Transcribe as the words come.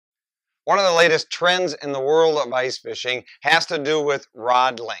One of the latest trends in the world of ice fishing has to do with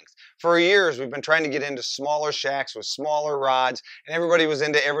rod length. For years, we've been trying to get into smaller shacks with smaller rods, and everybody was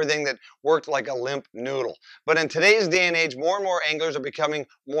into everything that worked like a limp noodle. But in today's day and age, more and more anglers are becoming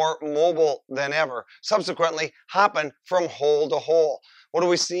more mobile than ever, subsequently hopping from hole to hole. What are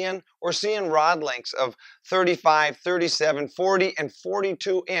we seeing? We're seeing rod lengths of 35, 37, 40, and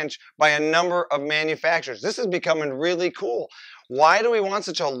 42-inch by a number of manufacturers. This is becoming really cool. Why do we want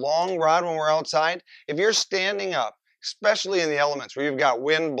such a long rod when we're outside? If you're standing up, especially in the elements where you've got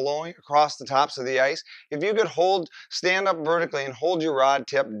wind blowing across the tops of the ice, if you could stand up vertically and hold your rod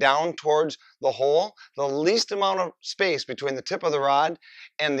tip down towards the hole, the least amount of space between the tip of the rod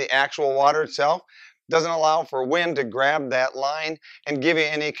and the actual water itself doesn't allow for wind to grab that line and give you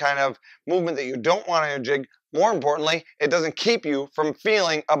any kind of movement that you don't want on your jig. More importantly, it doesn't keep you from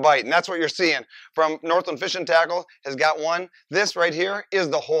feeling a bite. And that's what you're seeing from Northland Fishing Tackle has got one. This right here is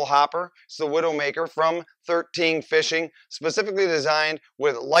the Hole Hopper. It's the Widowmaker from 13 Fishing, specifically designed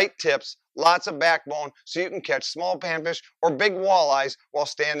with light tips, lots of backbone, so you can catch small panfish or big walleyes while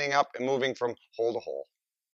standing up and moving from hole to hole.